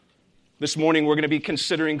This morning we're going to be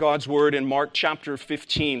considering God's Word in Mark chapter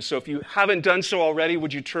 15. So if you haven't done so already,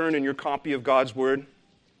 would you turn in your copy of God's Word?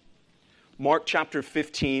 Mark chapter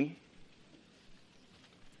 15.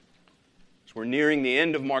 So we're nearing the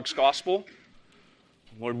end of Mark's Gospel.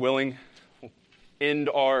 Lord willing, we'll end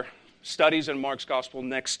our studies in Mark's Gospel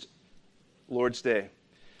next Lord's Day.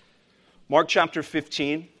 Mark chapter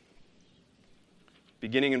 15,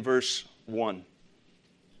 beginning in verse 1.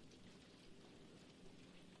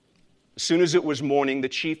 As soon as it was morning, the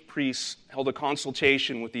chief priests held a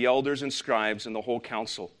consultation with the elders and scribes and the whole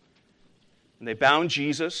council. And they bound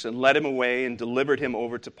Jesus and led him away and delivered him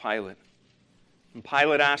over to Pilate. And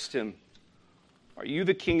Pilate asked him, "Are you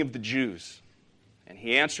the king of the Jews?" And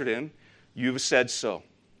he answered him, "You have said so."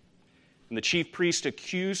 And the chief priest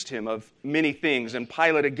accused him of many things. And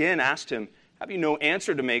Pilate again asked him, "Have you no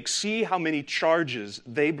answer to make? See how many charges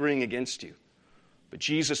they bring against you." But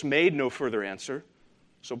Jesus made no further answer,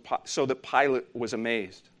 so that Pilate was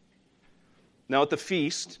amazed. Now at the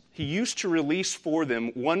feast, he used to release for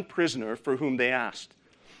them one prisoner for whom they asked.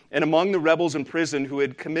 And among the rebels in prison who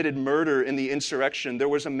had committed murder in the insurrection, there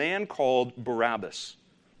was a man called Barabbas.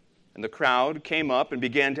 And the crowd came up and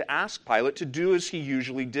began to ask Pilate to do as he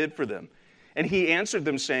usually did for them. And he answered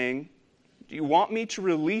them, saying, "Do you want me to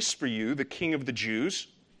release for you the king of the Jews?"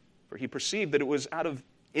 For he perceived that it was out of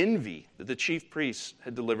envy that the chief priests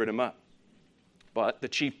had delivered him up. But the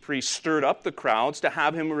chief priests stirred up the crowds to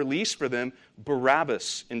have him release for them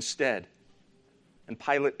Barabbas instead. And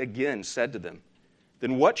Pilate again said to them,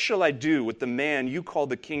 "Then what shall I do with the man you call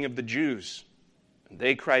the king of the Jews?" And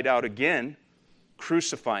they cried out again,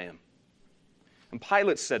 "Crucify him." And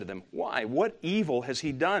Pilate said to them, "Why? What evil has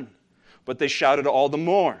he done?" But they shouted all the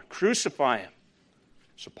more, "Crucify him."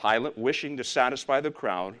 So Pilate, wishing to satisfy the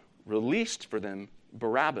crowd, released for them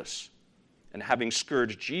Barabbas. And having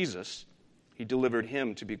scourged Jesus, he delivered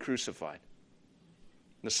him to be crucified.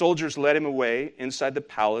 The soldiers led him away inside the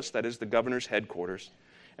palace, that is the governor's headquarters,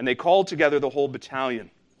 and they called together the whole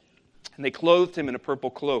battalion. And they clothed him in a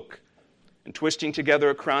purple cloak, and twisting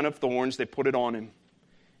together a crown of thorns, they put it on him.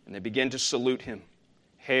 And they began to salute him,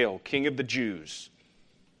 "Hail, King of the Jews."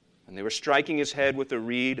 And they were striking his head with a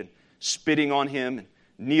reed and spitting on him and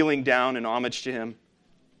kneeling down in homage to him.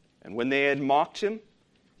 And when they had mocked him,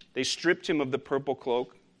 they stripped him of the purple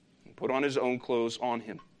cloak, put on his own clothes on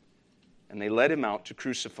him, and they led him out to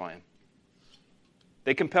crucify him.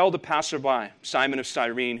 They compelled a passerby, Simon of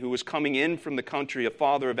Cyrene, who was coming in from the country, a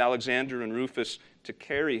father of Alexander and Rufus, to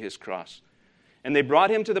carry his cross. And they brought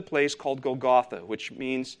him to the place called Golgotha, which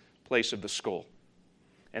means place of the skull.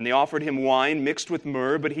 And they offered him wine mixed with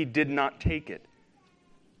myrrh, but he did not take it.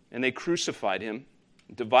 And they crucified him,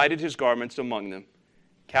 divided his garments among them,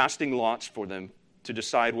 casting lots for them to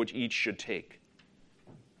decide which each should take.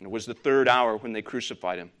 And it was the third hour when they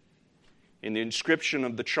crucified him. And the inscription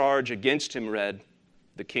of the charge against him read,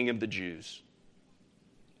 "The King of the Jews."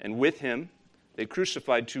 And with him they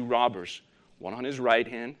crucified two robbers, one on his right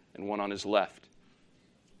hand and one on his left.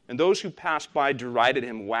 And those who passed by derided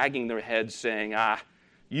him, wagging their heads, saying, "Ah,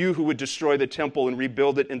 you who would destroy the temple and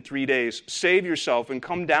rebuild it in 3 days, save yourself and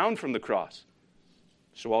come down from the cross."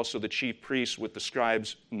 So also the chief priests with the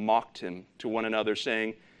scribes mocked him to one another,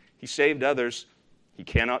 saying, "He saved others, he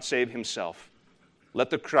cannot save himself. Let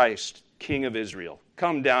the Christ, King of Israel,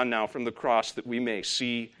 come down now from the cross that we may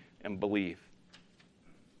see and believe."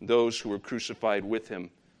 Those who were crucified with him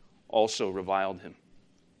also reviled him.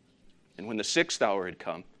 And when the 6th hour had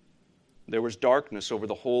come, there was darkness over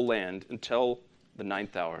the whole land until the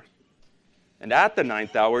 9th hour. And at the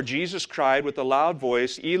 9th hour, Jesus cried with a loud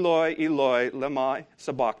voice, "Eloi, Eloi, lema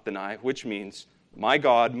sabachthani," which means, my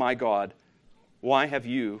God, why have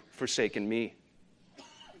you forsaken me?"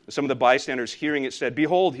 Some of the bystanders hearing it said,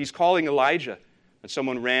 "Behold, he's calling Elijah." And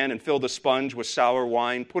someone ran and filled a sponge with sour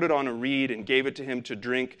wine, put it on a reed, and gave it to him to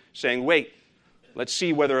drink, saying, "Wait, let's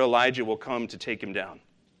see whether Elijah will come to take him down."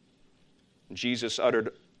 And Jesus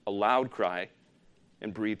uttered a loud cry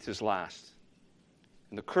and breathed his last.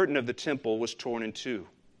 And the curtain of the temple was torn in two,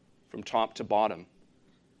 from top to bottom.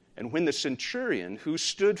 And when the centurion who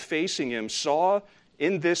stood facing him saw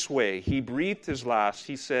in this way he breathed his last,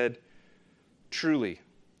 he said, "Truly,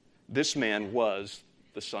 this man was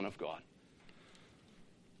the Son of God."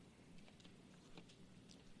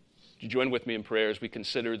 Would you join with me in prayer as we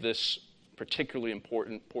consider this particularly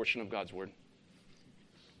important portion of God's Word?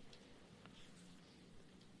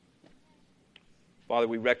 Father,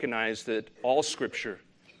 we recognize that all Scripture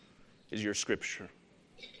is your Scripture,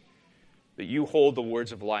 that you hold the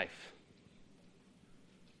words of life.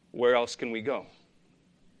 Where else can we go?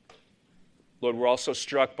 Lord, we're also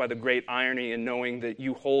struck by the great irony in knowing that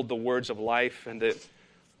you hold the words of life and that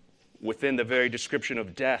within the very description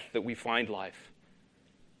of death that we find life.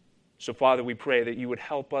 So, Father, we pray that you would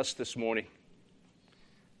help us this morning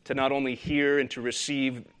to not only hear and to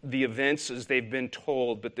receive the events as they've been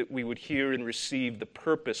told, but that we would hear and receive the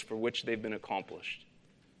purpose for which they've been accomplished.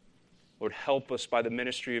 Lord, help us by the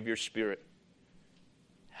ministry of your Spirit.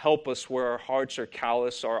 Help us where our hearts are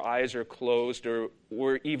callous, our eyes are closed, or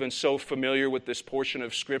we're even so familiar with this portion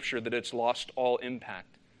of Scripture that it's lost all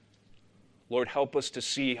impact. Lord, help us to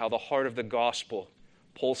see how the heart of the gospel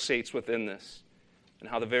pulsates within this, and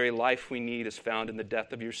how the very life we need is found in the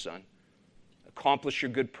death of your Son. Accomplish your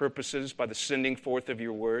good purposes by the sending forth of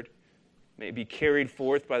your word. May it be carried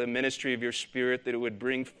forth by the ministry of your Spirit, that it would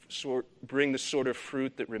bring the sort of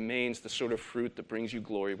fruit that remains, the sort of fruit that brings you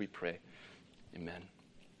glory, we pray. Amen.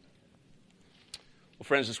 Well,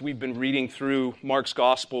 friends, as we've been reading through Mark's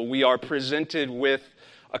gospel, we are presented with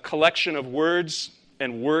a collection of words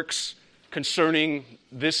and works concerning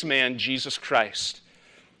this man, Jesus Christ.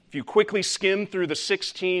 If you quickly skim through the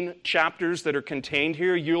 16 chapters that are contained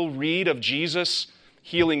here, you'll read of Jesus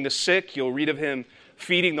healing the sick. You'll read of him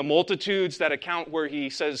feeding the multitudes, that account where he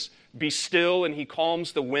says, "Be still," and he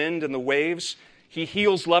calms the wind and the waves. He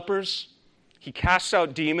heals lepers. He casts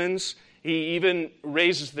out demons. He even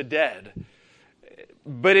raises the dead.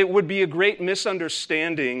 But it would be a great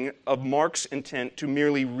misunderstanding of Mark's intent to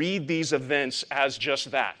merely read these events as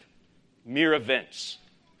just that, mere events.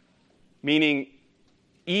 Meaning,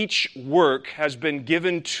 each work has been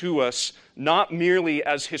given to us not merely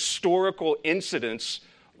as historical incidents,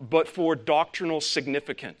 but for doctrinal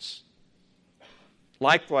significance.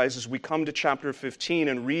 Likewise, as we come to chapter 15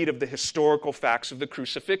 and read of the historical facts of the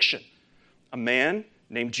crucifixion, a man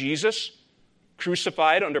named Jesus,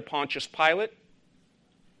 crucified under Pontius Pilate,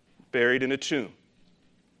 buried in a tomb.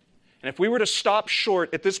 And if we were to stop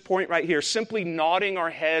short at this point right here, simply nodding our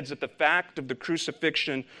heads at the fact of the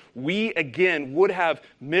crucifixion, we again would have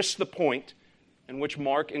missed the point in which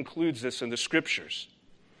Mark includes this in the Scriptures.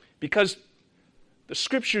 Because the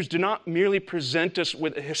Scriptures do not merely present us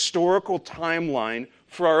with a historical timeline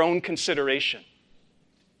for our own consideration.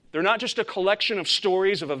 They're not just a collection of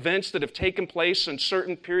stories of events that have taken place in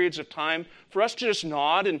certain periods of time for us to just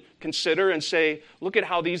nod and consider and say, look at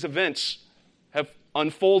how these events have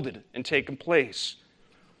unfolded and taken place.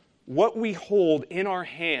 What we hold in our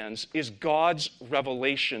hands is God's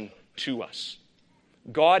revelation to us.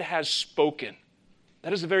 God has spoken.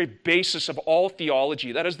 That is the very basis of all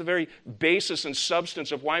theology. That is the very basis and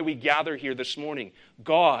substance of why we gather here this morning.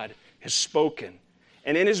 God has spoken.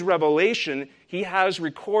 And in his revelation, he has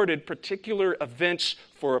recorded particular events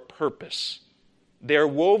for a purpose. They are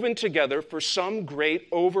woven together for some great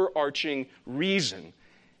overarching reason.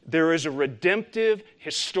 There is a redemptive,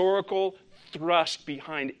 historical thrust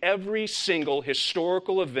behind every single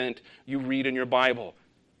historical event you read in your Bible.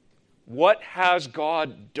 What has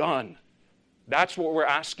God done? That's what we're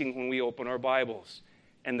asking when we open our Bibles.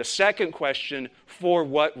 And the second question, for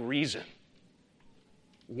what reason?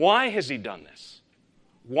 Why has he done this?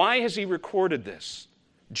 Why has he recorded this?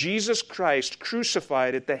 Jesus Christ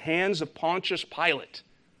crucified at the hands of Pontius Pilate.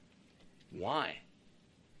 Why?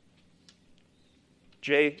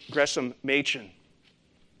 J. Gresham Machen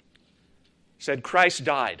said, Christ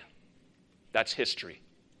died. That's history.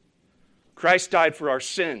 Christ died for our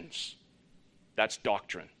sins. That's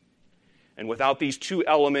doctrine. And without these two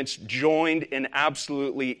elements joined in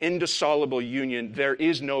absolutely indissoluble union, there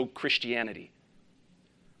is no Christianity.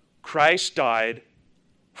 Christ died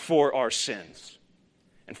for our sins.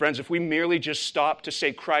 And friends, if we merely just stop to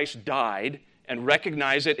say Christ died and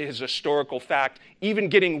recognize it as a historical fact, even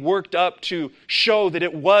getting worked up to show that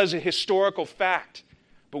it was a historical fact,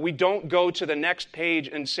 but we don't go to the next page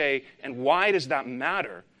and say, and why does that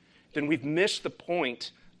matter? Then we've missed the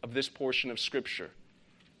point of this portion of Scripture.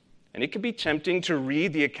 And it can be tempting to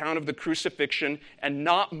read the account of the crucifixion and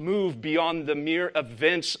not move beyond the mere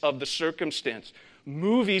events of the circumstance.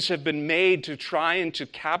 Movies have been made to try and to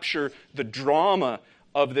capture the drama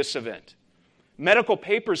of this event. Medical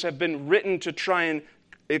papers have been written to try and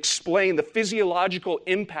explain the physiological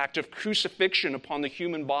impact of crucifixion upon the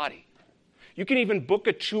human body. You can even book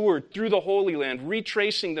a tour through the Holy Land,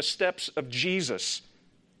 retracing the steps of Jesus.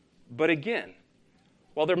 But again,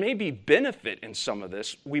 while there may be benefit in some of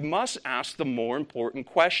this, we must ask the more important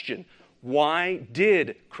question. Why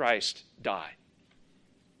did Christ die?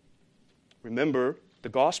 Remember, the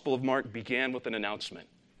Gospel of Mark began with an announcement.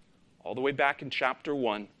 All the way back in chapter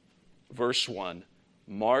 1, verse 1,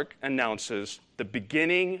 Mark announces the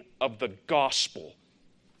beginning of the gospel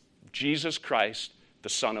of Jesus Christ, the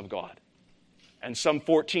Son of God. And some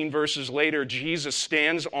 14 verses later, Jesus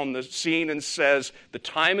stands on the scene and says, "The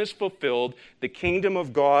time is fulfilled, the kingdom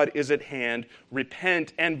of God is at hand,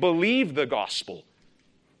 repent and believe the gospel."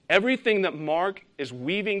 Everything that Mark is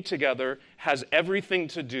weaving together has everything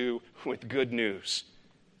to do with good news.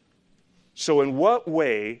 So in what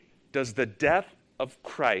way does the death of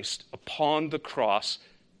Christ upon the cross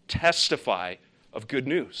testify of good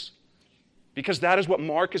news? Because that is what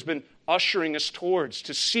Mark has been ushering us towards,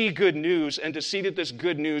 to see good news and to see that this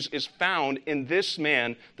good news is found in this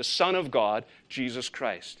man, the Son of God, Jesus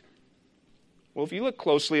Christ. Well, if you look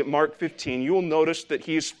closely at Mark 15, you will notice that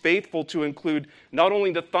he is faithful to include not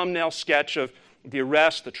only the thumbnail sketch of the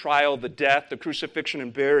arrest, the trial, the death, the crucifixion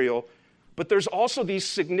and burial, but there's also these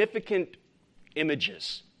significant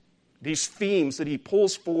images, these themes that he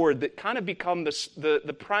pulls forward that kind of become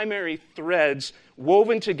the primary threads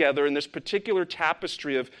woven together in this particular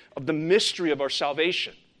tapestry of the mystery of our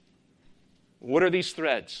salvation. What are these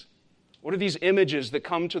threads? What are these images that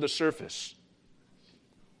come to the surface?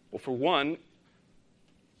 Well, for one,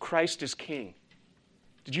 Christ is King.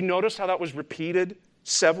 Did you notice how that was repeated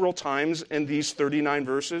several times in these 39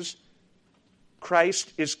 verses?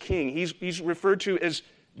 Christ is King. He's referred to as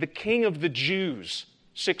the King of the Jews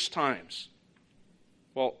 6 times.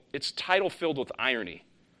 Well, it's title filled with irony.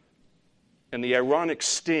 And the ironic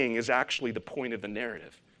sting is actually the point of the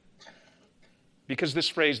narrative. Because this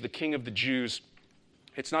phrase, the King of the Jews,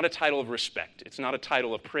 it's not a title of respect. It's not a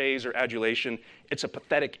title of praise or adulation. It's a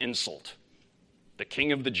pathetic insult. The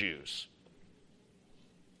King of the Jews.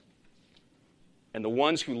 And the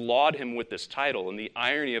ones who laud him with this title, and the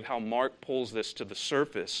irony of how Mark pulls this to the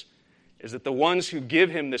surface, is that the ones who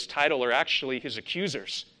give him this title are actually his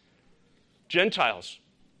accusers. Gentiles,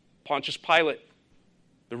 Pontius Pilate,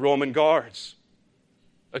 the Roman guards.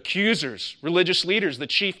 Accusers, religious leaders, the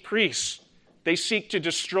chief priests. They seek to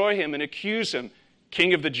destroy him and accuse him,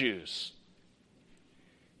 King of the Jews.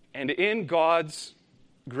 And in God's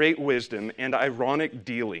great wisdom and ironic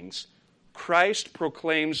dealings, Christ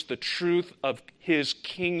proclaims the truth of his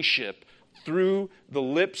kingship through the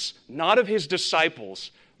lips, not of his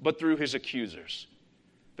disciples, but through his accusers.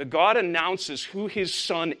 That God announces who his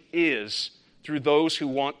Son is through those who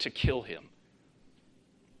want to kill him.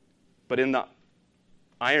 But in the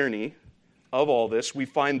irony of all this, we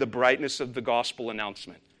find the brightness of the gospel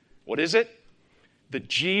announcement. What is it? That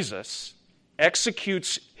Jesus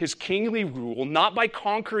executes his kingly rule not by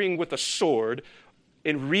conquering with a sword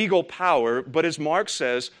in regal power, but as Mark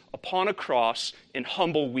says, upon a cross in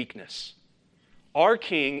humble weakness. Our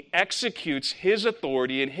King executes his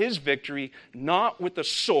authority and his victory not with a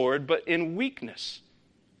sword, but in weakness.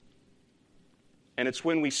 And it's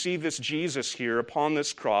when we see this Jesus here upon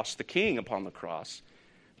this cross, the King upon the cross,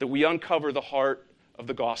 that we uncover the heart of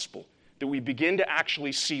the gospel, that we begin to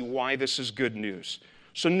actually see why this is good news.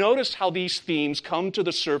 So notice how these themes come to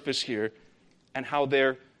the surface here and how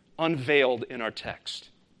they're unveiled in our text.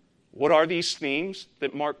 What are these themes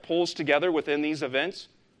that Mark pulls together within these events?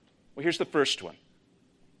 Well, here's the first one.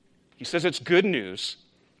 He says it's good news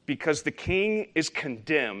because the king is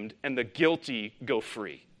condemned and the guilty go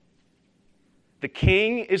free. The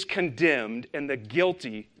king is condemned and the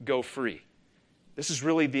guilty go free. This is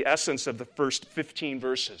really the essence of the first 15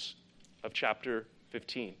 verses of chapter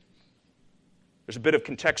 15. There's a bit of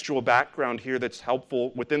contextual background here that's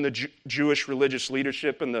helpful within the Jewish religious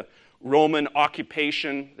leadership and the Roman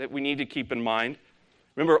occupation that we need to keep in mind.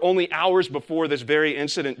 Remember, only hours before this very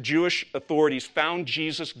incident, Jewish authorities found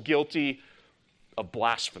Jesus guilty of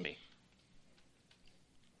blasphemy.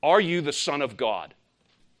 Are you the Son of God?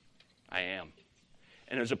 I am.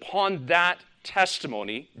 And it was upon that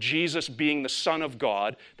testimony, Jesus being the Son of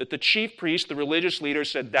God, that the chief priest, the religious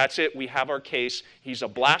leaders said, that's it, we have our case. He's a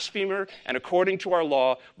blasphemer, and according to our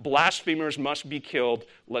law, blasphemers must be killed.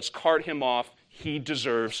 Let's cart him off. He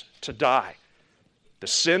deserves to die. The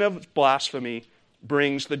sin of blasphemy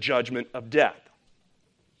brings the judgment of death.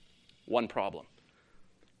 One problem.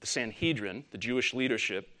 The Sanhedrin, the Jewish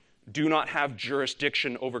leadership, do not have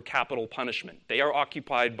jurisdiction over capital punishment. They are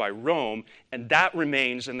occupied by Rome, and that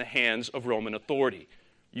remains in the hands of Roman authority.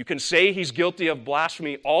 You can say he's guilty of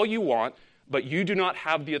blasphemy all you want, but you do not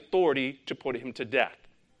have the authority to put him to death,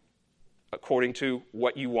 according to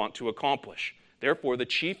what you want to accomplish. Therefore, the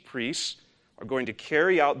chief priests are going to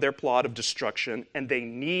carry out their plot of destruction, and they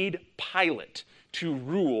need Pilate to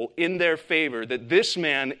rule in their favor that this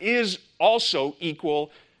man is also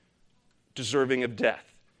equal, deserving of death.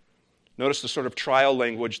 Notice the sort of trial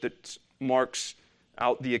language that marks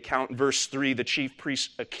out the account. Verse 3, the chief priests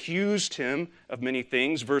accused him of many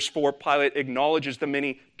things. Verse 4, Pilate acknowledges the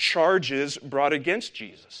many charges brought against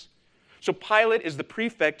Jesus. So Pilate is the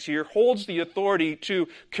prefect here, holds the authority to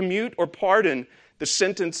commute or pardon the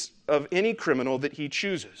sentence of any criminal that he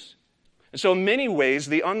chooses. And so in many ways,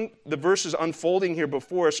 the verses unfolding here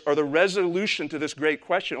before us are the resolution to this great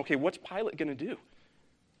question. Okay, what's Pilate going to do?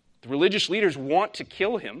 The religious leaders want to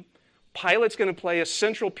kill him. Pilate's going to play a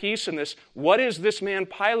central piece in this. What is this man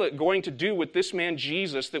Pilate going to do with this man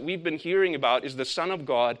Jesus that we've been hearing about is the Son of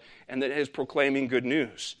God and that is proclaiming good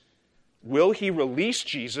news? Will he release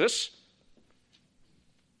Jesus,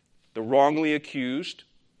 the wrongly accused,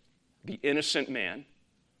 the innocent man?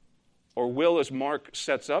 Or will, as Mark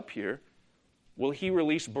sets up here, will he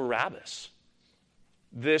release Barabbas,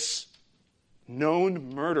 this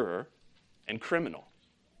known murderer and criminal?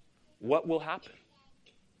 What will happen?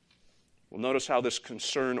 Well, notice how this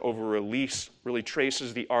concern over release really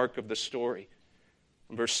traces the arc of the story.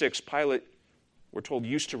 In verse 6, Pilate, we're told,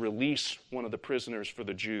 used to release one of the prisoners for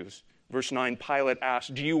the Jews. Verse 9, Pilate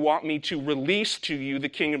asked, "Do you want me to release to you the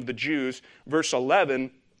king of the Jews?" Verse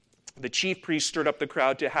 11, the chief priest stirred up the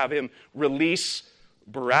crowd to have him release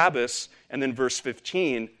Barabbas. And then verse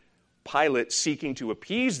 15, Pilate, seeking to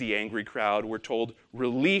appease the angry crowd, we're told,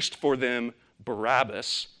 released for them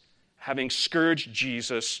Barabbas, having scourged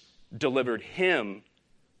Jesus, delivered him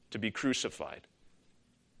to be crucified.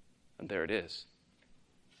 And there it is.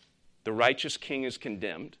 The righteous king is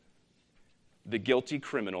condemned. The guilty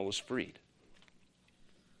criminal is freed.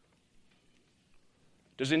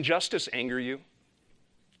 Does injustice anger you? Do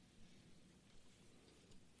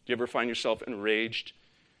you ever find yourself enraged,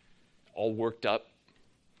 all worked up,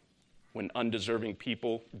 when undeserving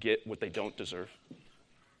people get what they don't deserve?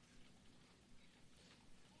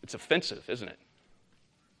 It's offensive, isn't it?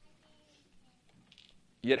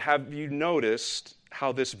 Yet have you noticed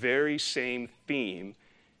how this very same theme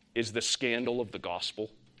is the scandal of the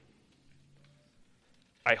gospel?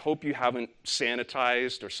 I hope you haven't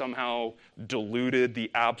sanitized or somehow diluted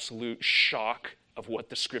the absolute shock of what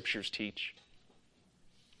the scriptures teach.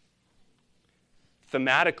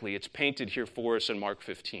 Thematically, it's painted here for us in Mark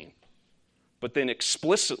 15. But then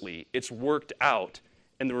explicitly, it's worked out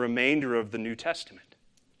in the remainder of the New Testament.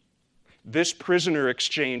 This prisoner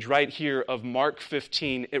exchange right here of Mark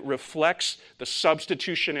 15, it reflects the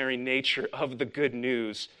substitutionary nature of the good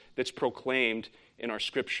news that's proclaimed in our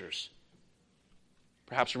scriptures.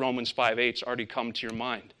 Perhaps Romans 5:8's already come to your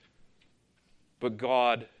mind. But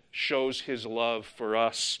God shows his love for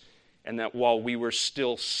us, and that while we were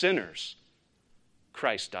still sinners,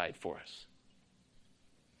 Christ died for us.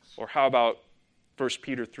 Or how about 1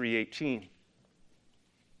 Peter 3:18?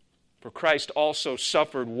 For Christ also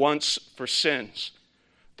suffered once for sins,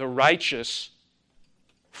 the righteous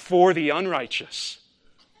for the unrighteous,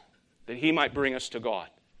 that he might bring us to God.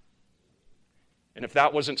 And if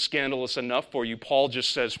that wasn't scandalous enough for you, Paul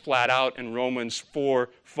just says flat out in Romans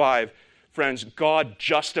 4:5, friends, God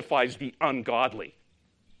justifies the ungodly.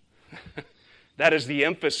 That is the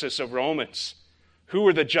emphasis of Romans. Who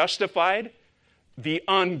are the justified? The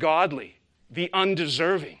ungodly, the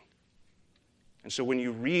undeserving. And so when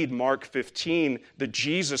you read Mark 15, that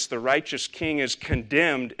Jesus, the righteous king, is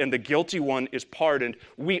condemned and the guilty one is pardoned,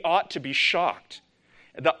 we ought to be shocked.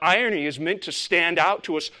 The irony is meant to stand out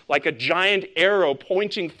to us like a giant arrow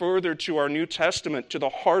pointing further to our New Testament, to the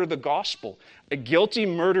heart of the gospel. A guilty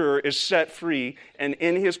murderer is set free, and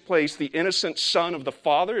in his place, the innocent son of the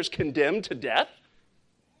Father is condemned to death?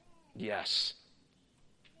 Yes.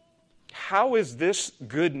 How is this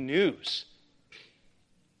good news?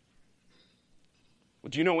 Well,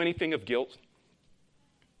 do you know anything of guilt?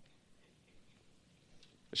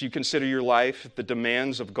 As you consider your life, the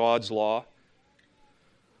demands of God's law,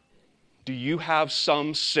 do you have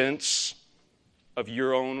some sense of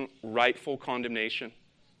your own rightful condemnation?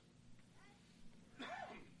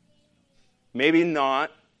 Maybe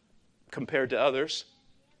not compared to others.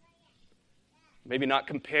 Maybe not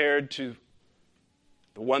compared to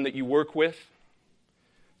the one that you work with,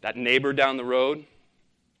 that neighbor down the road,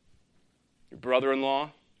 your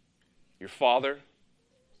brother-in-law, your father,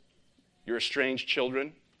 your estranged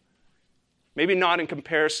children. Maybe not in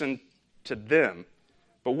comparison to them,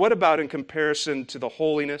 but what about in comparison to the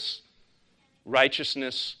holiness,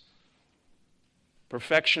 righteousness,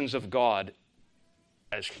 perfections of God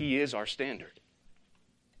as he is our standard?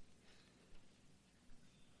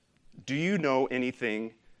 Do you know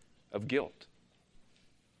anything of guilt?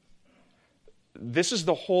 This is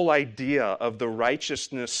the whole idea of the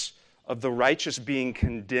righteousness of the righteous being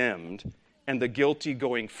condemned and the guilty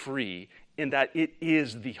going free, in that it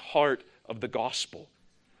is the heart of the gospel.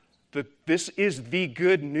 This is the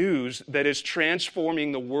good news that is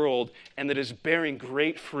transforming the world and that is bearing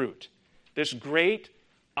great fruit. This great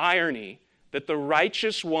irony that the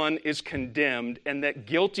righteous one is condemned and that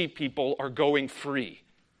guilty people are going free.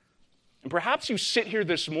 And perhaps you sit here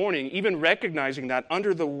this morning even recognizing that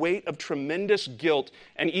under the weight of tremendous guilt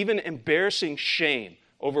and even embarrassing shame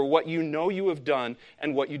over what you know you have done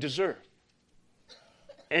and what you deserve.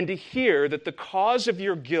 And to hear that the cause of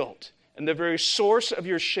your guilt and the very source of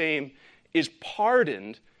your shame is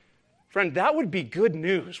pardoned, friend, that would be good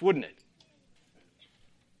news, wouldn't it?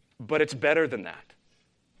 But it's better than that.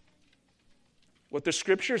 What the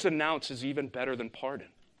Scriptures announce is even better than pardon.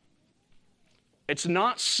 It's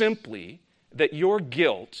not simply that your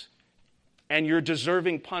guilt and your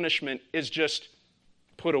deserving punishment is just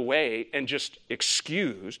put away and just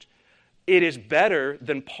excused. It is better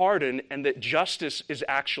than pardon and that justice is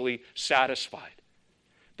actually satisfied.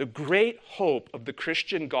 The great hope of the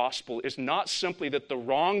Christian gospel is not simply that the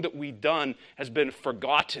wrong that we've done has been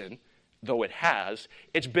forgotten, though it has.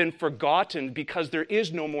 It's been forgotten because there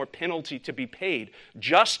is no more penalty to be paid.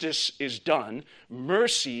 Justice is done,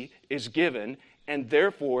 mercy is given, and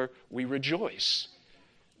therefore we rejoice.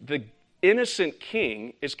 The innocent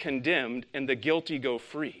king is condemned and the guilty go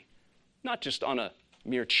free, not just on a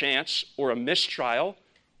mere chance or a mistrial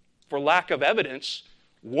for lack of evidence,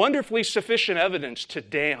 wonderfully sufficient evidence to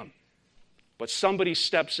damn. But somebody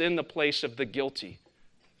steps in the place of the guilty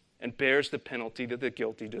and bears the penalty that the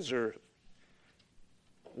guilty deserve.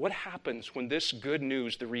 What happens when this good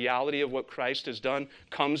news, the reality of what Christ has done,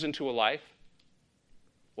 comes into a life?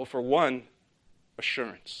 Well, for one,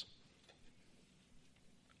 assurance.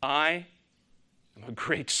 I am a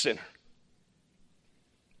great sinner,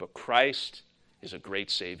 but Christ is a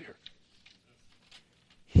great Savior.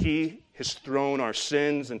 He has thrown our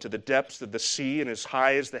sins into the depths of the sea, and as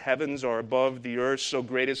high as the heavens are above the earth, so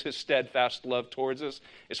great is his steadfast love towards us.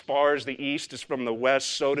 As far as the east is from the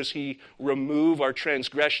west, so does he remove our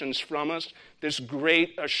transgressions from us. This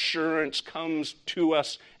great assurance comes to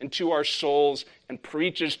us and to our souls and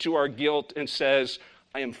preaches to our guilt and says,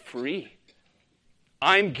 I am free.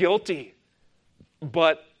 I'm guilty,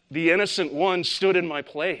 but the innocent one stood in my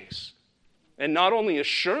place. And not only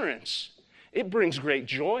assurance, it brings great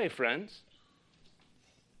joy, friends.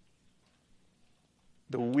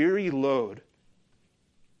 The weary load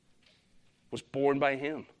was borne by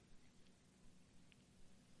him.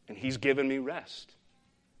 And he's given me rest.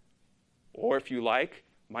 Or if you like,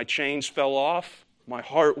 my chains fell off, my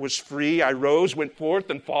heart was free, I rose, went forth,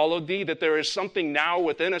 and followed thee, that there is something now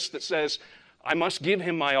within us that says, I must give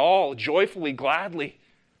him my all, joyfully, gladly,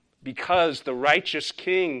 because the righteous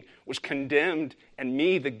king was condemned, and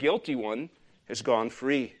me, the guilty one, has gone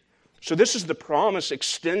free. So this is the promise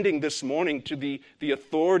extending this morning to the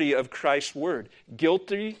authority of Christ's word.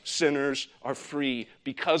 Guilty sinners are free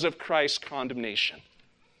because of Christ's condemnation.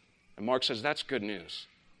 And Mark says that's good news.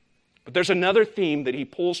 But there's another theme that he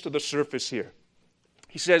pulls to the surface here.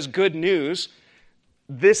 He says, good news,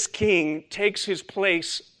 this king takes his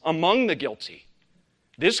place among the guilty.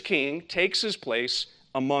 This king takes his place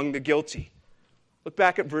among the guilty. Look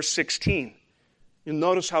back at verse 16. You'll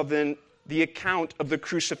notice how then the account of the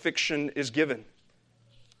crucifixion is given.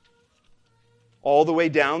 All the way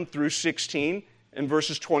down through 16 and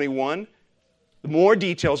verses 21, more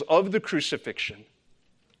details of the crucifixion.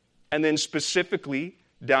 And then specifically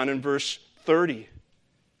down in verse 30,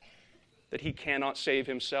 that he cannot save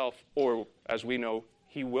himself, or as we know,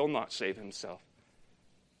 he will not save himself.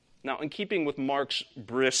 Now, in keeping with Mark's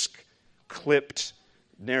brisk, clipped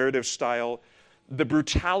narrative style, the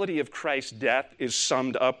brutality of Christ's death is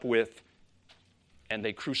summed up with, and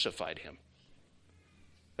they crucified him.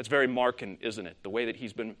 That's very Markan, isn't it? The way that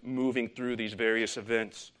he's been moving through these various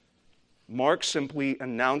events. Mark simply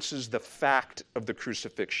announces the fact of the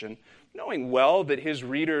crucifixion, knowing well that his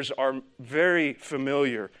readers are very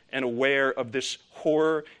familiar and aware of this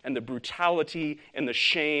horror and the brutality and the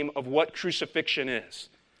shame of what crucifixion is.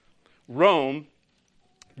 Rome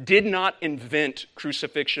did not invent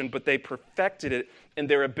crucifixion, but they perfected it in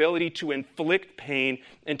their ability to inflict pain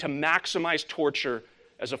and to maximize torture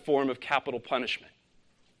as a form of capital punishment.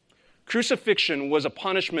 Crucifixion was a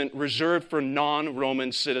punishment reserved for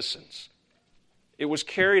non-Roman citizens. It was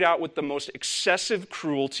carried out with the most excessive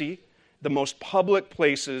cruelty, the most public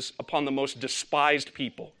places, upon the most despised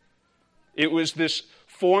people. It was this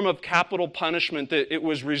form of capital punishment that it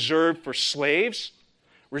was reserved for slaves,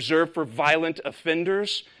 reserved for violent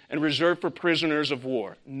offenders, and reserved for prisoners of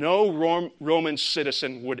war. No Roman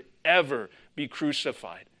citizen would ever be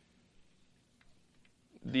crucified.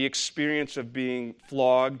 The experience of being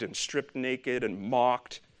flogged and stripped naked and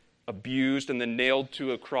mocked, abused, and then nailed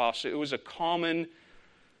to a cross, it was a common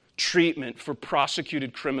treatment for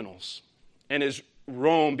prosecuted criminals. And as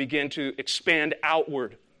Rome began to expand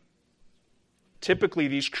outward, Typically,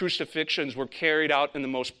 these crucifixions were carried out in the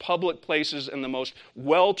most public places and the most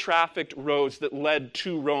well-trafficked roads that led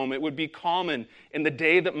to Rome. It would be common in the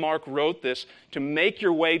day that Mark wrote this to make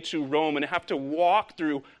your way to Rome and have to walk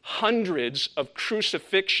through hundreds of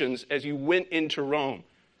crucifixions as you went into Rome.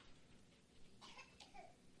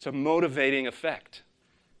 It's a motivating effect.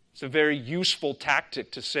 It's a very useful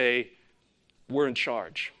tactic to say, we're in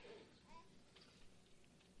charge.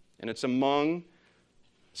 And it's among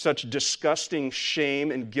such disgusting shame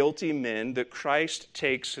and guilty men that Christ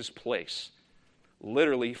takes his place,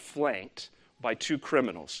 literally flanked by two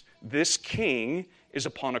criminals. This king is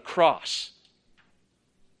upon a cross.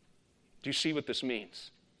 Do you see what this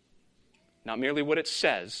means? Not merely what it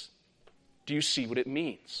says, do you see what it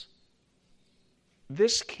means?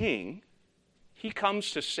 This king, he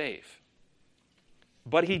comes to save.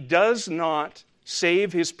 But he does not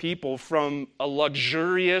save his people from a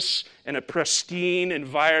luxurious and a pristine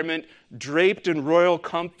environment, draped in royal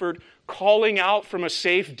comfort, calling out from a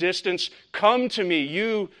safe distance, "Come to me,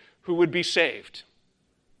 you who would be saved."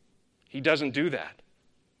 He doesn't do that.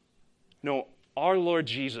 No, our Lord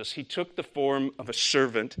Jesus, he took the form of a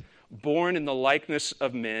servant, born in the likeness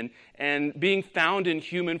of men, and being found in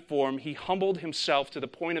human form, he humbled himself to the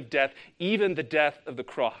point of death, even the death of the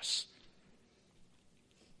cross.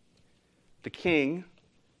 The king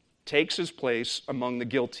takes his place among the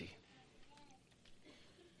guilty.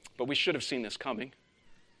 But we should have seen this coming.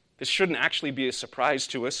 This shouldn't actually be a surprise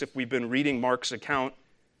to us if we've been reading Mark's account.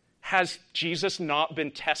 Has Jesus not been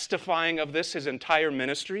testifying of this his entire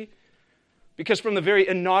ministry? Because from the very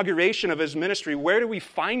inauguration of his ministry, where do we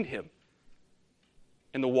find him?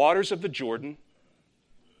 In the waters of the Jordan,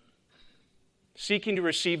 seeking to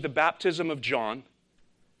receive the baptism of John,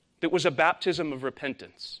 that was a baptism of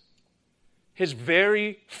repentance. His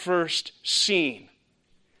very first scene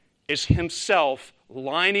is himself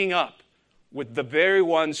lining up with the very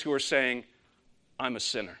ones who are saying, "I'm a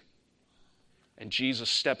sinner." And Jesus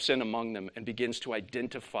steps in among them and begins to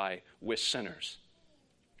identify with sinners.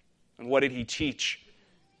 And what did he teach?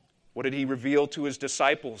 What did he reveal to his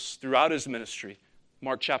disciples throughout his ministry?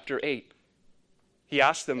 Mark chapter 8. He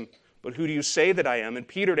asked them, "But who do you say that I am?" And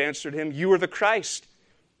Peter answered him, "You are the Christ."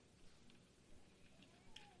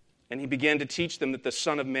 And he began to teach them that the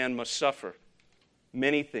Son of Man must suffer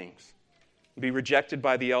many things, be rejected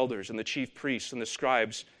by the elders and the chief priests and the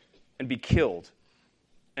scribes, and be killed,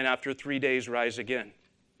 and after 3 days rise again.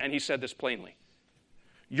 And he said this plainly,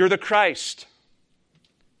 "You're the Christ,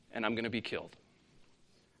 and I'm going to be killed."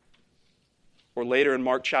 Or later in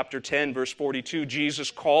Mark chapter 10, verse 42, Jesus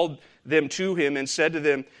called them to him and said to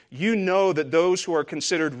them, "You know that those who are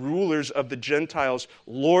considered rulers of the Gentiles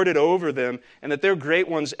lord it over them, and that their great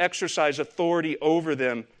ones exercise authority over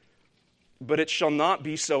them. But it shall not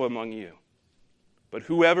be so among you. But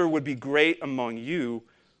whoever would be great among you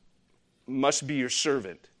must be your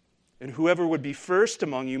servant, and whoever would be first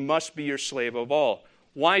among you must be your slave of all."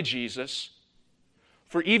 Why, Jesus?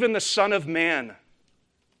 "For even the Son of Man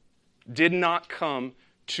did not come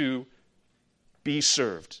to be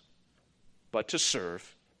served, but to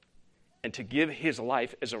serve, and to give his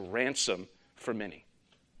life as a ransom for many."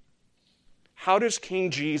 How does King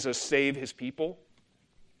Jesus save his people?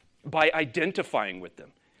 By identifying with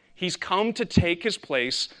them. He's come to take his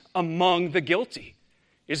place among the guilty.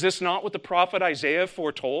 Is this not what the prophet Isaiah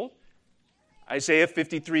foretold? Isaiah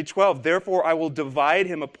 53:12, "Therefore I will divide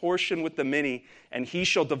him a portion with the many, and he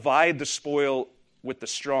shall divide the spoil with the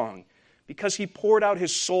strong, because he poured out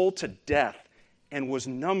his soul to death and was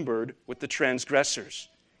numbered with the transgressors.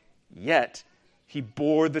 Yet he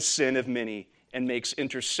bore the sin of many and makes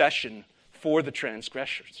intercession for the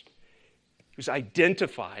transgressors." He was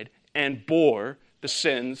identified and bore the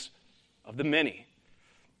sins of the many.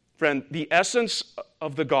 Friend, the essence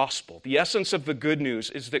of the gospel, the essence of the good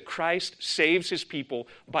news is that Christ saves his people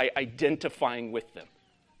by identifying with them,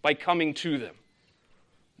 by coming to them.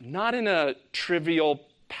 Not in a trivial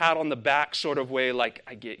pat on the back sort of way like,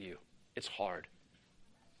 "I get you, it's hard."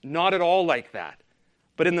 Not at all like that.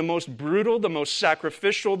 But in the most brutal, the most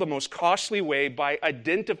sacrificial, the most costly way, by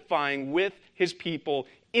identifying with his people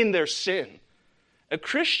in their sin. A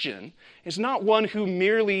Christian is not one who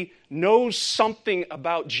merely knows something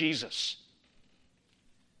about Jesus.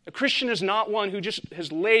 A Christian is not one who just has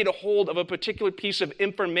laid a hold of a particular piece of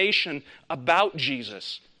information about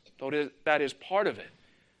Jesus, though that is part of it.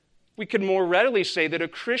 We could more readily say that a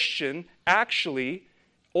Christian actually,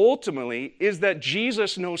 ultimately, is that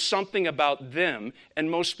Jesus knows something about them, and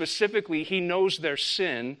most specifically, he knows their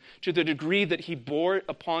sin to the degree that he bore it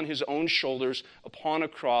upon his own shoulders, upon a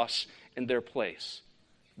cross in their place.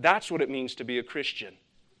 That's what it means to be a Christian.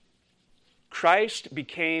 Christ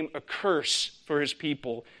became a curse for his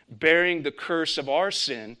people, bearing the curse of our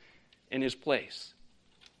sin in his place.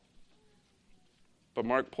 But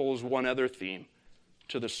Mark pulls one other theme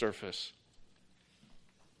to the surface.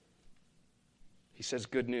 He says,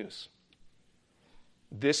 good news.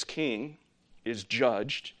 This king is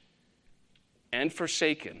judged and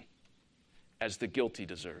forsaken as the guilty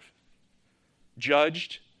deserve.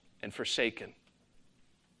 Judged and forsaken.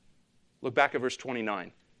 Look back at verse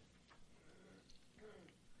 29.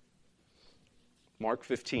 Mark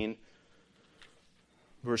 15,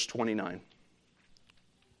 verse 29.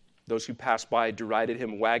 Those who passed by derided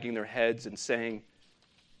him, wagging their heads and saying,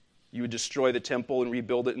 you would destroy the temple and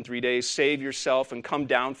rebuild it in 3 days. Save yourself and come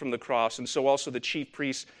down from the cross. And so also the chief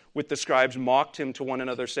priests with the scribes mocked him to one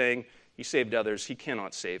another, saying, he saved others, he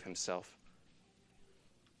cannot save himself.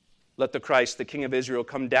 Let the Christ, the King of Israel,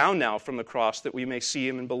 come down now from the cross that we may see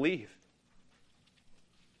him and believe.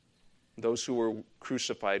 Those who were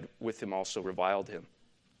crucified with him also reviled him.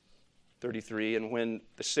 33, and when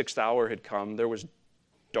the 6th hour had come, there was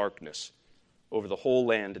darkness over the whole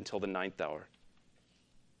land until the 9th hour.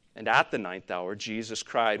 And at the 9th hour, Jesus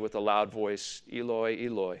cried with a loud voice, Eloi,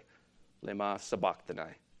 Eloi, lema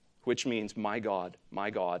sabachthani, which means, my God,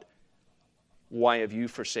 why have you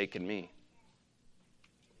forsaken me?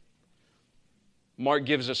 Mark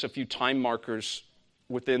gives us a few time markers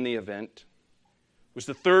within the event. It was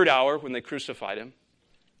the 3rd hour when they crucified him.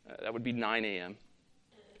 That would be 9 a.m.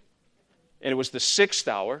 And it was the 6th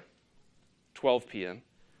hour, 12 p.m.,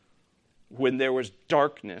 when there was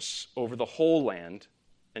darkness over the whole land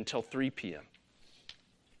until 3 p.m.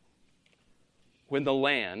 When the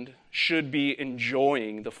land should be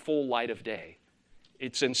enjoying the full light of day,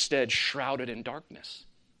 it's instead shrouded in darkness.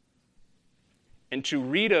 And to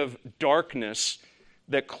read of darkness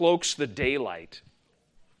that cloaks the daylight,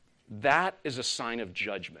 that is a sign of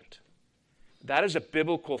judgment. That is a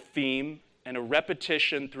biblical theme and a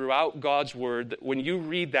repetition throughout God's word that when you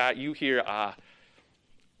read that, you hear,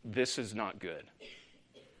 this is not good.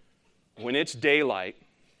 When it's daylight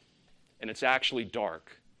and it's actually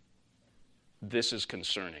dark, this is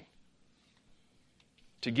concerning.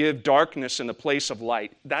 To give darkness in the place of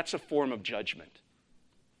light, that's a form of judgment,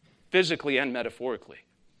 physically and metaphorically,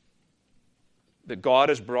 that God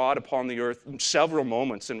has brought upon the earth several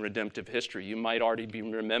moments in redemptive history. You might already be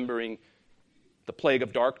remembering the plague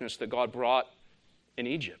of darkness that God brought in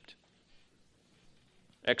Egypt.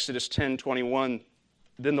 Exodus 10:21,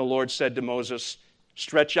 then the Lord said to Moses,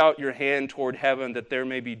 stretch out your hand toward heaven that there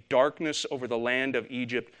may be darkness over the land of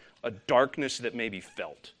Egypt, a darkness that may be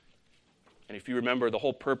felt. And if you remember, the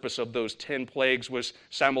whole purpose of those 10 plagues was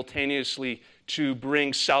simultaneously to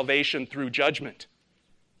bring salvation through judgment.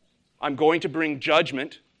 I'm going to bring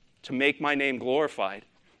judgment to make my name glorified,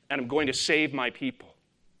 and I'm going to save my people.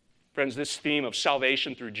 Friends, this theme of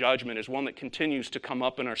salvation through judgment is one that continues to come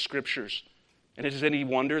up in our scriptures. And is it any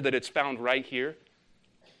wonder that it's found right here?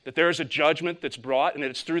 That there is a judgment that's brought, and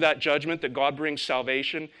it's through that judgment that God brings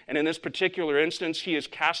salvation. And in this particular instance, he is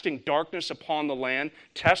casting darkness upon the land,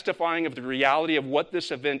 testifying of the reality of what this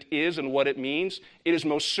event is and what it means. It is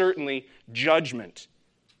most certainly judgment.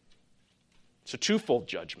 It's a twofold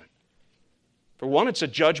judgment. For one, it's a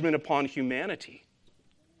judgment upon humanity.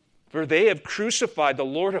 For they have crucified the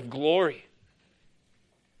Lord of glory.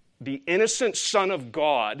 The innocent Son of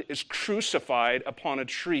God is crucified upon a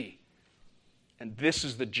tree. And this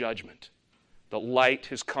is the judgment. The light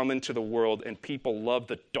has come into the world, and people love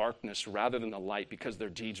the darkness rather than the light because their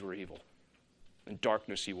deeds were evil. And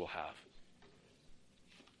darkness you will have.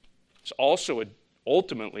 It's also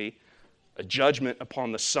ultimately a judgment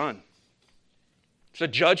upon the Son. It's a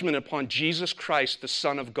judgment upon Jesus Christ, the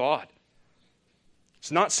Son of God. It's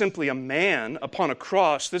not simply a man upon a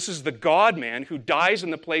cross. This is the God-man who dies in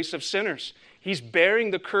the place of sinners. He's bearing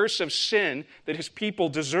the curse of sin that his people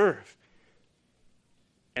deserve.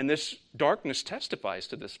 And this darkness testifies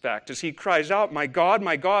to this fact as he cries out, my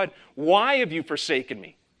God, why have you forsaken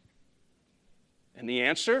me? And the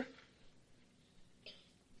answer?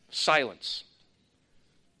 Silence.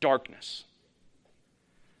 Darkness.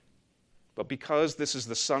 But because this is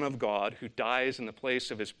the Son of God who dies in the place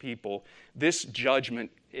of his people, this judgment,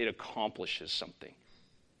 it accomplishes something.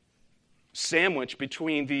 Sandwiched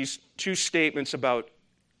between these two statements about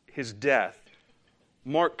his death,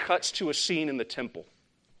 Mark cuts to a scene in the temple.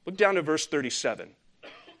 Look down to verse 37.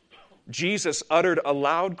 Jesus uttered a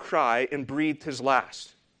loud cry and breathed his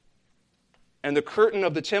last. And the curtain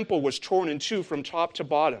of the temple was torn in two from top to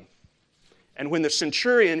bottom. And when the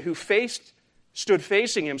centurion who stood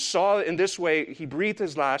facing him saw in this way he breathed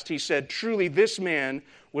his last, he said, truly this man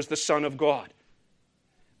was the Son of God.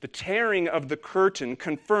 The tearing of the curtain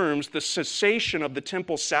confirms the cessation of the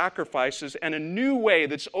temple sacrifices and a new way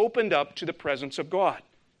that's opened up to the presence of God.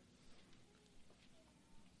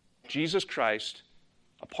 Jesus Christ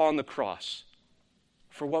upon the cross.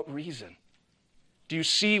 For what reason? Do you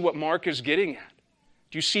see what Mark is getting at?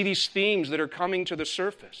 Do you see these themes that are coming to the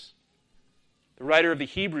surface? The writer of the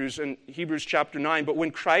Hebrews in Hebrews chapter 9, but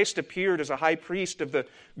when Christ appeared as a high priest of the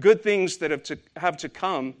good things that have to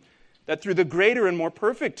come, that through the greater and more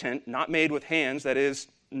perfect tent, not made with hands, that is,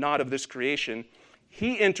 not of this creation,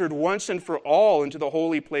 he entered once and for all into the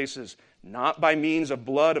holy places, not by means of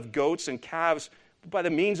blood of goats and calves, but by the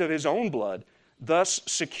means of his own blood, thus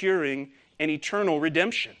securing an eternal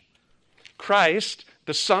redemption. Christ,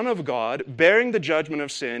 the Son of God, bearing the judgment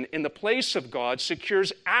of sin in the place of God,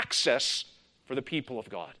 secures access for the people of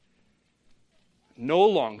God. No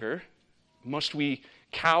longer must we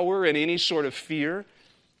cower in any sort of fear,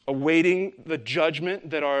 awaiting the judgment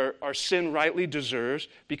that our sin rightly deserves,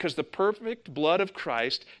 because the perfect blood of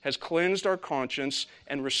Christ has cleansed our conscience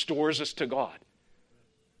and restores us to God.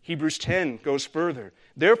 Hebrews 10 goes further.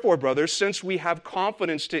 Therefore, brothers, since we have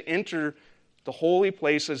confidence to enter the holy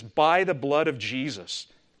places by the blood of Jesus,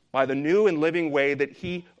 by the new and living way that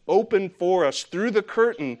he opened for us through the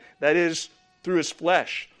curtain, that is, through his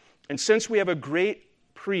flesh. And since we have a great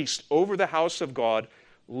priest over the house of God,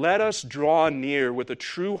 let us draw near with a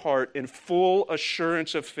true heart in full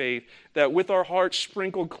assurance of faith, that with our hearts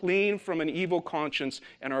sprinkled clean from an evil conscience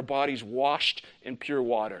and our bodies washed in pure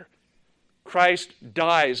water. Christ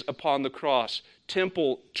dies upon the cross,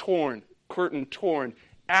 temple torn, curtain torn,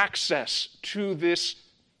 access to this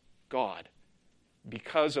God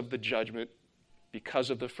because of the judgment, because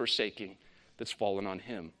of the forsaking that's fallen on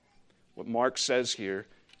him. What Mark says here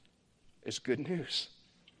is good news.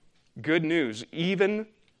 Good news, even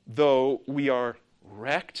though we are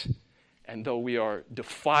wrecked and though we are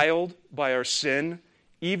defiled by our sin,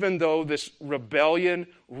 even though this rebellion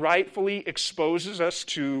rightfully exposes us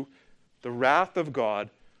to the wrath of God,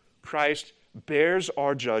 Christ bears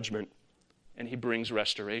our judgment and he brings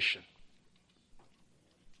restoration.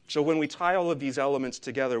 So when we tie all of these elements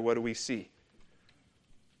together, what do we see?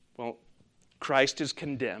 Well, Christ is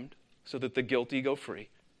condemned so that the guilty go free.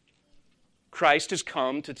 Christ has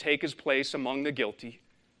come to take his place among the guilty.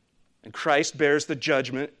 And Christ bears the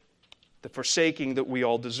judgment, the forsaking that we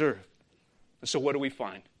all deserve. And so what do we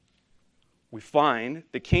find? We find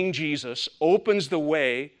that King Jesus opens the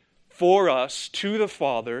way for us to the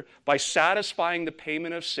Father by satisfying the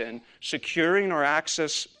payment of sin, securing our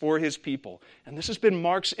access for his people. And this has been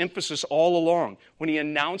Mark's emphasis all along when he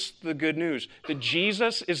announced the good news, that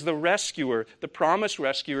Jesus is the rescuer, the promised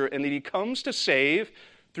rescuer, and that he comes to save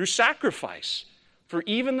through sacrifice. For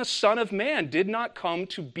even the Son of Man did not come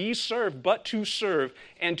to be served, but to serve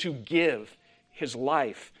and to give his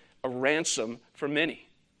life a ransom for many.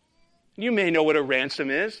 You may know what a ransom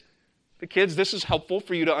is. The kids, this is helpful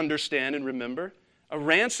for you to understand and remember. A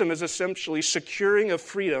ransom is essentially securing of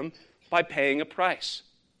freedom by paying a price.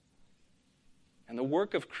 And the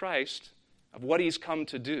work of Christ, of what he's come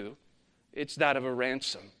to do, it's that of a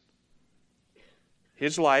ransom.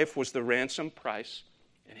 His life was the ransom price,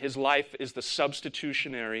 and his life is the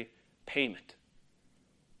substitutionary payment.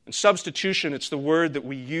 And substitution, it's the word that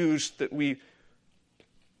we use, that we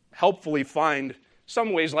helpfully find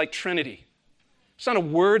some ways like Trinity. It's not a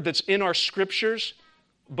word that's in our scriptures,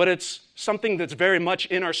 but it's something that's very much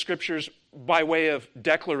in our scriptures by way of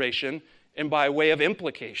declaration and by way of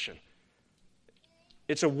implication.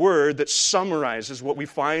 It's a word that summarizes what we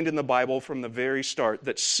find in the Bible from the very start,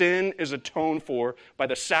 that sin is atoned for by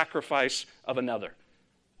the sacrifice of another.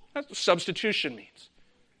 That's what substitution means.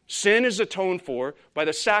 Sin is atoned for by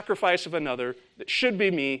the sacrifice of another that should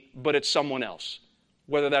be me, but it's someone else.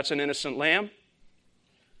 Whether that's an innocent lamb,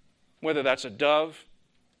 whether that's a dove,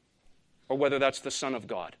 or whether that's the Son of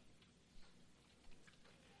God.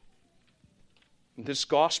 This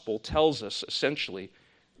gospel tells us essentially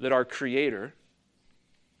that our Creator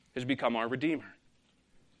has become our Redeemer.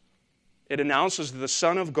 It announces that the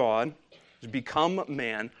Son of God has become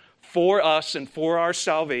man for us and for our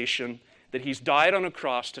salvation, that he's died on a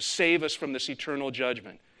cross to save us from this eternal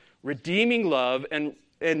judgment. Redeeming love and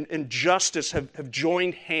justice have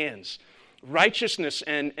joined hands. Righteousness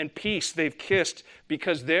and peace they've kissed,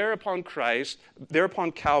 because there upon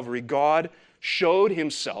Calvary, God showed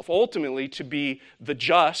himself ultimately to be the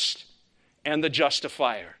just and the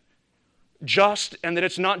justifier. Just, and that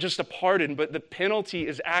it's not just a pardon, but the penalty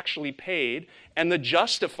is actually paid, and the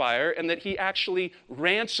justifier, and that he actually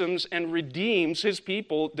ransoms and redeems his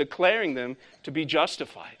people, declaring them to be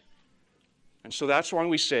justified. And so that's why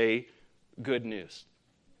we say good news.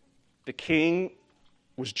 The King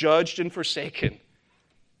was judged and forsaken.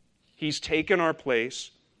 He's taken our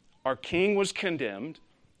place. Our king was condemned,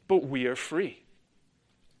 but we are free.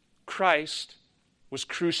 Christ was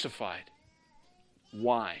crucified.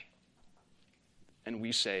 Why? And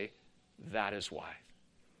we say, that is why.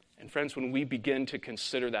 And friends, when we begin to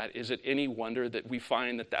consider that, is it any wonder that we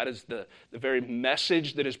find that that is the very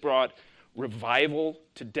message that has brought revival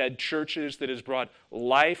to dead churches, that has brought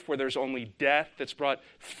life where there's only death, that's brought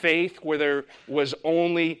faith where there was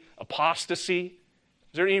only apostasy?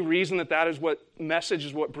 Is there any reason that that is what message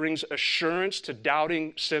is what brings assurance to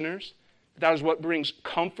doubting sinners? That is what brings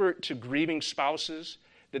comfort to grieving spouses?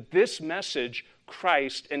 That this message,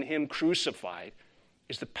 Christ and Him crucified,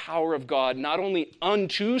 is the power of God, not only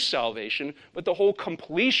unto salvation, but the whole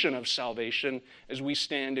completion of salvation as we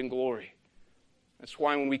stand in glory. That's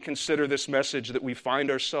why when we consider this message that we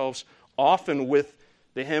find ourselves often with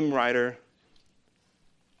the hymn writer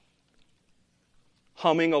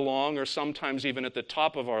humming along, or sometimes even at the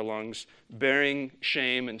top of our lungs, bearing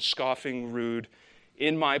shame and scoffing rude.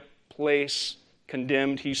 In my place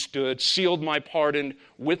condemned He stood, sealed my pardon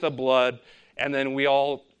with a blood, and then we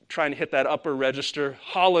all trying to hit that upper register.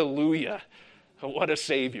 Hallelujah. What a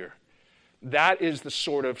Savior. That is the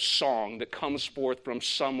sort of song that comes forth from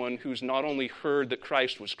someone who's not only heard that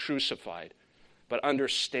Christ was crucified, but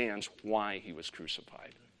understands why He was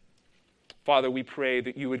crucified. Father, we pray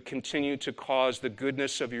that You would continue to cause the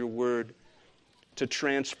goodness of Your word to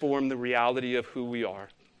transform the reality of who we are.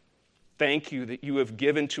 Thank You that You have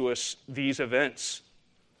given to us these events,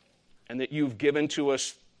 and that You've given to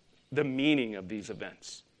us the meaning of these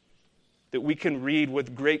events. That we can read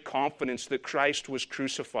with great confidence that Christ was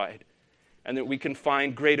crucified, and that we can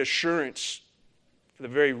find great assurance for the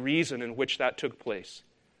very reason in which that took place.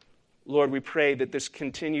 Lord, we pray that this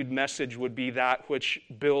continued message would be that which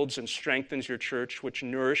builds and strengthens Your church, which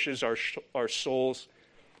nourishes our souls,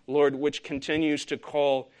 Lord, which continues to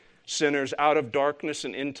call sinners out of darkness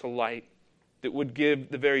and into light, that would give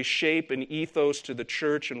the very shape and ethos to the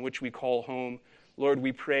church in which we call home. Lord,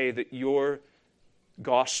 we pray that Your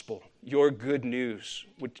gospel, Your good news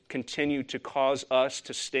would continue to cause us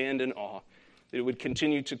to stand in awe, that it would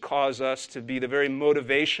continue to cause us to be the very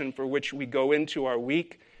motivation for which we go into our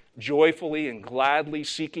week, joyfully and gladly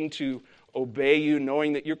seeking to obey You,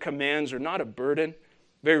 knowing that Your commands are not a burden,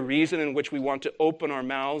 the very reason in which we want to open our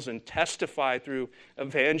mouths and testify through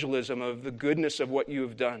evangelism of the goodness of what You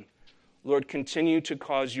have done. Lord, continue to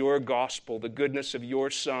cause Your gospel, the goodness of Your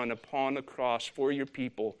Son upon the cross for Your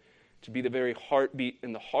people, to be the very heartbeat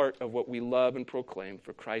in the heart of what we love and proclaim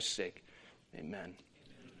for Christ's sake. Amen.